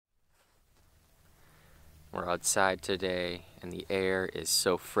We're outside today and the air is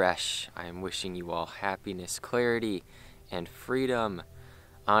so fresh. I am wishing you all happiness, clarity, and freedom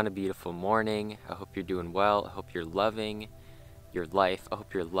on a beautiful morning. I hope you're doing well. I hope you're loving your life. I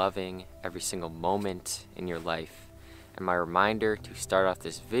hope you're loving every single moment in your life. And my reminder to start off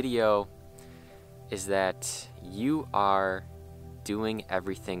this video is that you are doing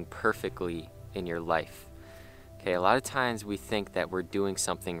everything perfectly in your life. Okay, a lot of times we think that we're doing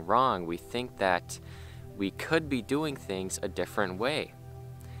something wrong. We think that we could be doing things a different way.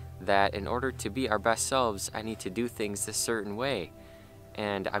 That in order to be our best selves, I need to do things a certain way.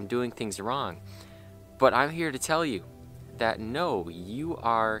 And I'm doing things wrong. But I'm here to tell you that no, you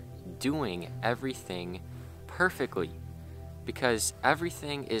are doing everything perfectly. Because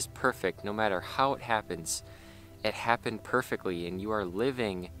everything is perfect, no matter how it happens. It happened perfectly, and you are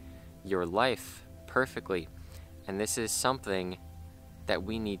living your life perfectly. And this is something that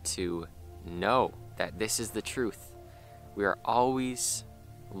we need to know, that this is the truth. We are always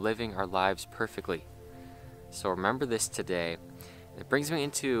living our lives perfectly. So remember this today. It brings me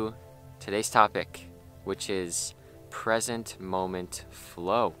into today's topic, which is present moment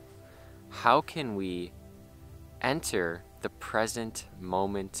flow. How can we enter the present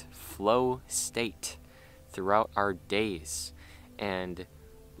moment flow state throughout our days and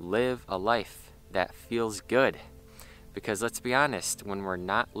live a life that feels good? Because let's be honest, when we're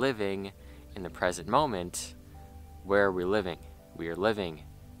not living in the present moment, where are we living? We are living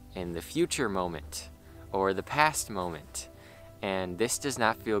in the future moment or the past moment. And this does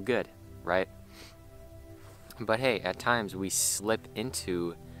not feel good, right? But hey, at times we slip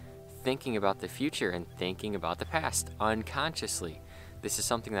into thinking about the future and thinking about the past unconsciously. This is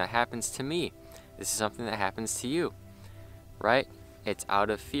something that happens to me. This is something that happens to you, right? It's out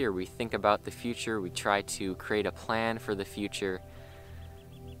of fear. We think about the future. We try to create a plan for the future.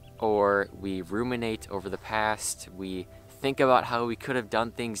 Or we ruminate over the past. We think about how we could have done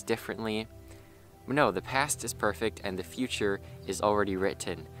things differently. But no, the past is perfect and the future is already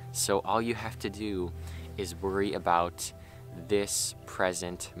written. So all you have to do is worry about this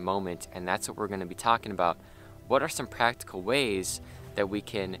present moment. And that's what we're going to be talking about. What are some practical ways that we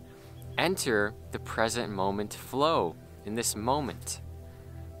can enter the present moment flow in this moment?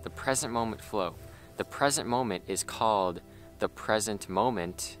 The present moment flow. The present moment is called the present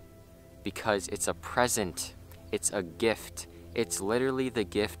moment because it's a present. It's a gift. It's literally the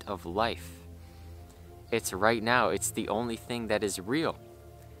gift of life. It's right now. It's the only thing that is real.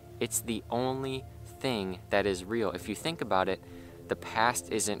 It's the only thing that is real. If you think about it, the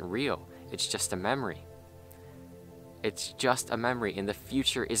past isn't real. It's just a memory. It's just a memory, and the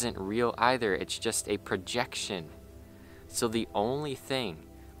future isn't real either. It's just a projection. So the only thing,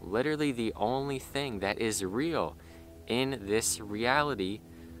 literally the only thing that is real in this reality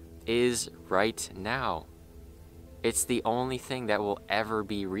is right now. It's the only thing that will ever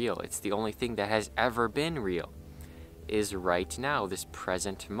be real. It's the only thing that has ever been real is right now, this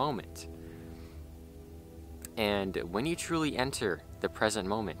present moment. And when you truly enter the present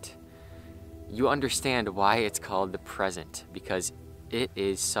moment, you understand why it's called the present, because it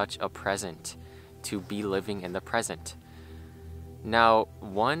is such a present to be living in the present. Now,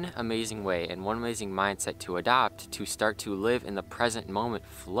 one amazing way and one amazing mindset to adopt to start to live in the present moment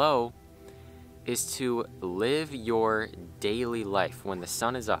flow is to live your daily life when the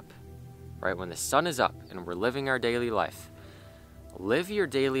sun is up, right? When the sun is up and we're living our daily life, live your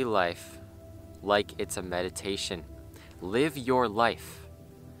daily life like it's a meditation. Live your life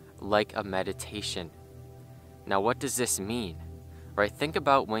like a meditation. Now, what does this mean? Right? Think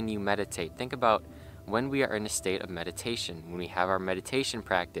about when you meditate. Think about when we are in a state of meditation, when we have our meditation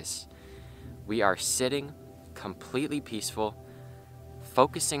practice. We are sitting completely peaceful,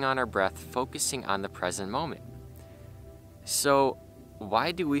 focusing on our breath, focusing on the present moment. So,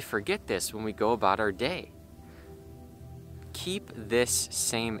 why do we forget this when we go about our day? Keep this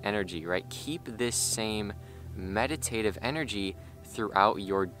same energy, right? Keep this same meditative energy throughout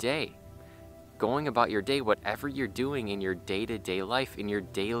your day. Going about your day, whatever you're doing in your day-to-day life, in your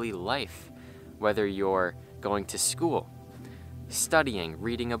daily life, whether you're going to school, studying,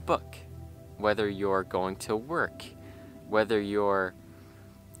 reading a book, whether you're going to work, whether you're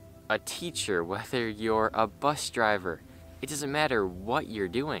a teacher, whether you're a bus driver, it doesn't matter what you're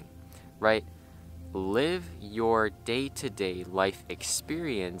doing, right? Live your day-to-day life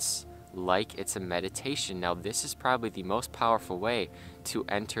experience like it's a meditation. Now, this is probably the most powerful way to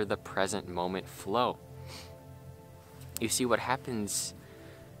enter the present moment flow. You see, what happens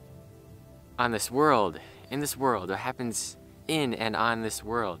on this world, in this world, what happens in and on this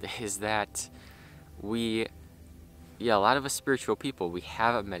world is that a lot of us spiritual people, we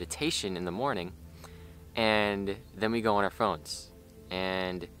have a meditation in the morning, And then we go on our phones,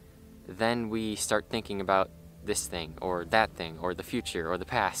 and then we start thinking about this thing or that thing or the future or the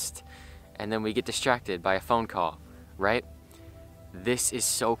past, and then we get distracted by a phone call, right? This is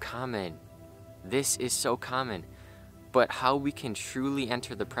so common. This is so common. But how we can truly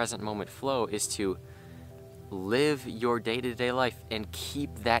enter the present moment flow is to live your day-to-day life and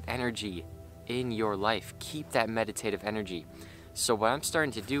keep that energy in your life. Keep that meditative energy. So what I'm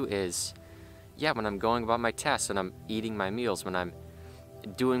starting to do is, when I'm going about my tasks, when I'm eating my meals, when I'm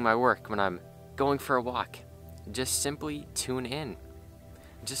doing my work, when I'm going for a walk, just simply tune in.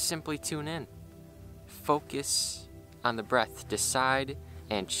 Just simply tune in. Focus on the breath. Decide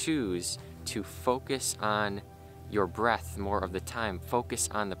and choose to focus on your breath more of the time. Focus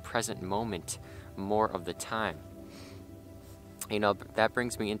on the present moment more of the time. That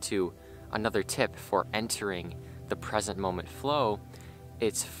brings me into another tip for entering the present moment flow.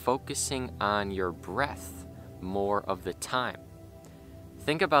 It's focusing on your breath more of the time.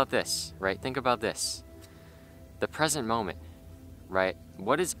 Think about this, right? Think about this. The present moment, right?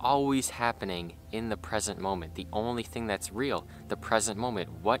 What is always happening in the present moment? The only thing that's real, the present moment.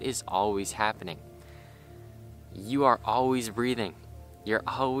 What is always happening? You are always breathing. You're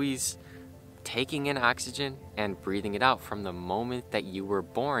always taking in oxygen and breathing it out from the moment that you were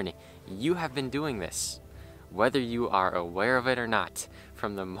born. You have been doing this. Whether you are aware of it or not,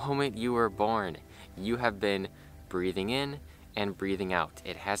 from the moment you were born, you have been breathing in and breathing out.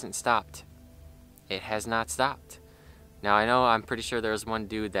 It hasn't stopped. It has not stopped. Now, I'm pretty sure there was one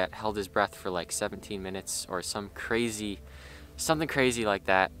dude that held his breath for like 17 minutes or something crazy like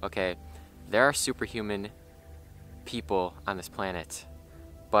that. Okay, there are superhuman people on this planet,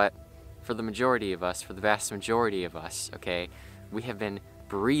 but for the majority of us, for the vast majority of us, okay, we have been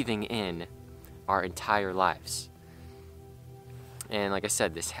breathing in our entire lives. And like I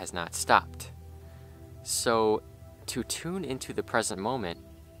said, this has not stopped. So to tune into the present moment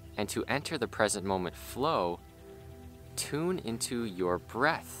and to enter the present moment flow, tune into your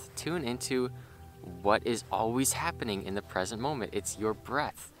breath. Tune into what is always happening in the present moment. It's your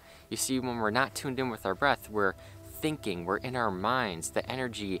breath. You see, when we're not tuned in with our breath, we're thinking, we're in our minds. The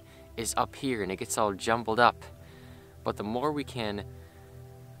energy is up here and it gets all jumbled up. But the more we can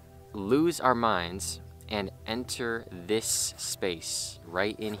lose our minds and enter this space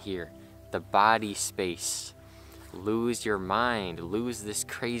right in here, the body space, lose your mind, lose this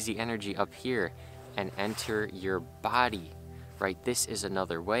crazy energy up here and enter your body, right? This is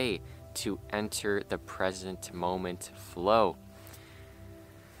another way to enter the present moment flow.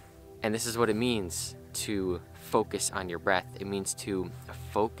 And this is what it means to focus on your breath. It means to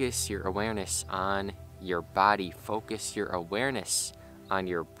focus your awareness on your body. Focus your awareness on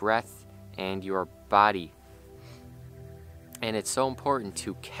your breath and your body. And it's so important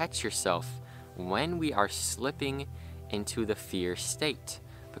to catch yourself when we are slipping into the fear state.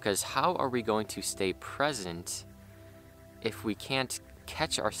 Because how are we going to stay present if we can't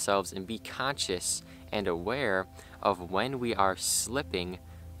catch ourselves and be conscious and aware of when we are slipping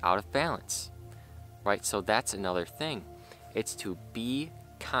out of balance? Right? So that's another thing. It's to be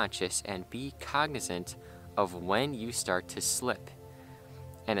conscious and be cognizant of when you start to slip.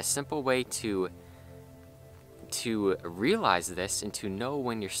 And a simple way to realize this and to know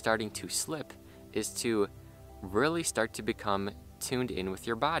when you're starting to slip is to really start to become tuned in with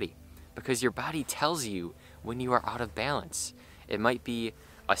your body, because your body tells you when you are out of balance. It might be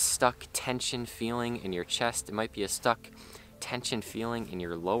a stuck tension feeling in your chest. It might be a stuck tension feeling in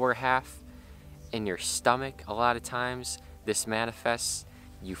your lower half, in your stomach. A lot of times this manifests.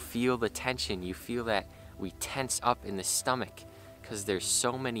 You feel the tension. You feel that we tense up in the stomach because there's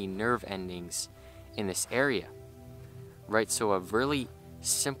so many nerve endings in this area, right? So a really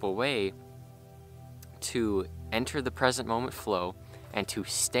simple way to enter the present moment flow and to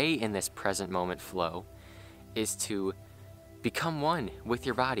stay in this present moment flow is to become one with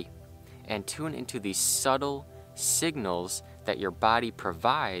your body and tune into these subtle signals that your body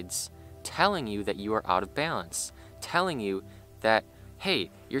provides, telling you that you are out of balance, telling you that,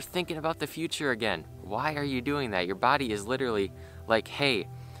 hey, you're thinking about the future again. Why are you doing that? Your body is literally like, hey,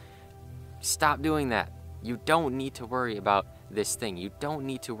 stop doing that. You don't need to worry about this thing. You don't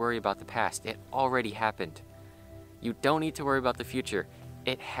need to worry about the past. It already happened. You don't need to worry about the future.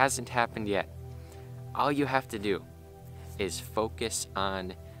 It hasn't happened yet. All you have to do is focus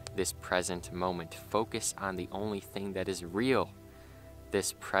on this present moment. Focus on the only thing that is real,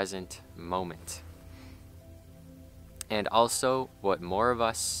 this present moment. And also, what more of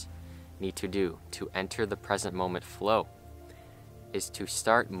us need to do to enter the present moment flow is to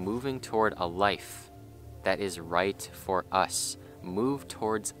start moving toward a life that is right for us. Move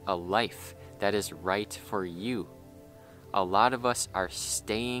towards a life that is right for you. A lot of us are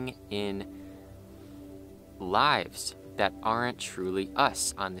staying in lives that aren't truly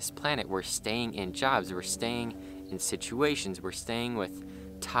us on this planet. We're staying in jobs, we're staying in situations, we're staying with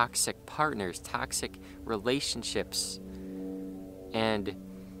toxic partners, toxic relationships, and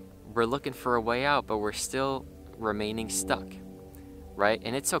we're looking for a way out, but we're still remaining stuck, right?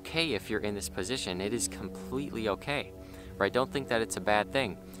 And it's okay if you're in this position. It is completely okay, right? Don't think that it's a bad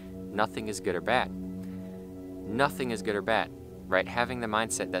thing. Nothing is good or bad. Nothing is good or bad, right? Having the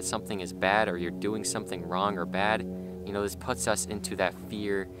mindset that something is bad or you're doing something wrong or bad, this puts us into that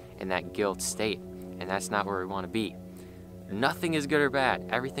fear and that guilt state, and that's not where we want to be. Nothing is good or bad.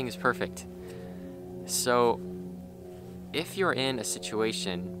 Everything is perfect. So if you're in a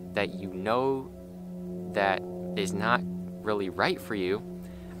situation that you know that is not really right for you,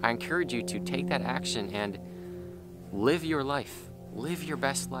 I encourage you to take that action and live your life. Live your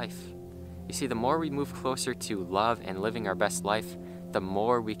best life. You see, the more we move closer to love and living our best life, the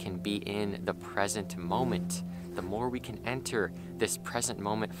more we can be in the present moment. The more we can enter this present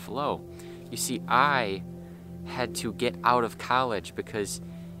moment flow. You see, I had to get out of college because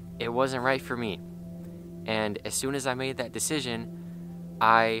it wasn't right for me. And as soon as I made that decision,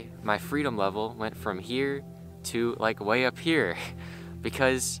 my freedom level went from here to like way up here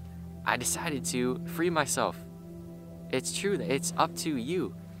because I decided to free myself. It's true that it's up to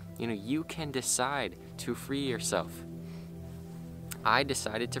you. You can decide to free yourself. I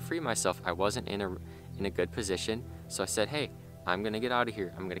decided to free myself. I wasn't in a good position, so I said, hey, I'm gonna get out of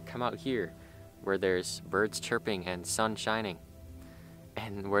here. I'm gonna come out here where there's birds chirping and sun shining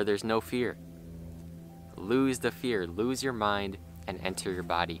and where there's no fear. Lose the fear, lose your mind, and enter your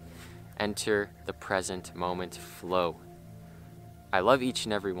body. Enter the present moment flow. I love each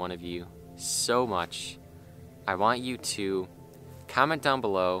and every one of you so much. I want you to comment down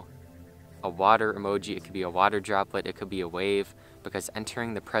below a water emoji. It could be a water droplet, it could be a wave, because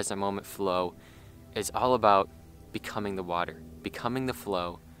entering the present moment flow is all about becoming the water, becoming the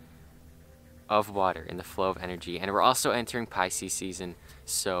flow of water and the flow of energy. And we're also entering Pisces season,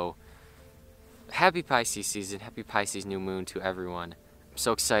 so happy Pisces season, happy Pisces new moon to everyone. I'm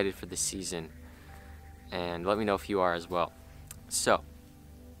so excited for this season, and let me know if you are as well. So,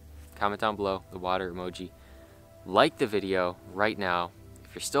 comment down below the water emoji. Like the video right now.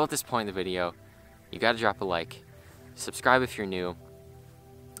 If you're still at this point in the video, you gotta drop a like. Subscribe if you're new.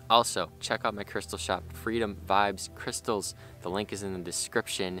 Also, check out my crystal shop, Freedom Vibes Crystals. The link is in the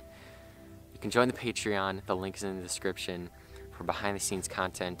description. You can join the Patreon. The link is in the description for behind the scenes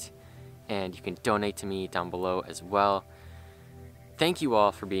content. And you can donate to me down below as well. Thank you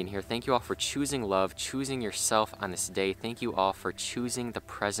all for being here. Thank you all for choosing love, choosing yourself on this day. Thank you all for choosing the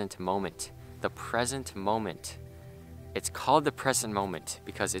present moment. The present moment. It's called the present moment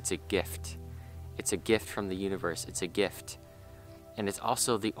because it's a gift. It's a gift from the universe. It's a gift. And it's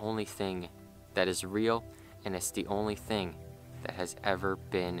also the only thing that is real, and it's the only thing that has ever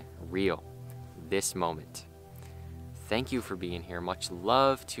been real. This moment. Thank you for being here. Much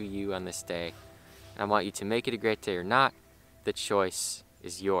love to you on this day. And I want you to make it a great day or not. The choice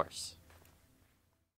is yours.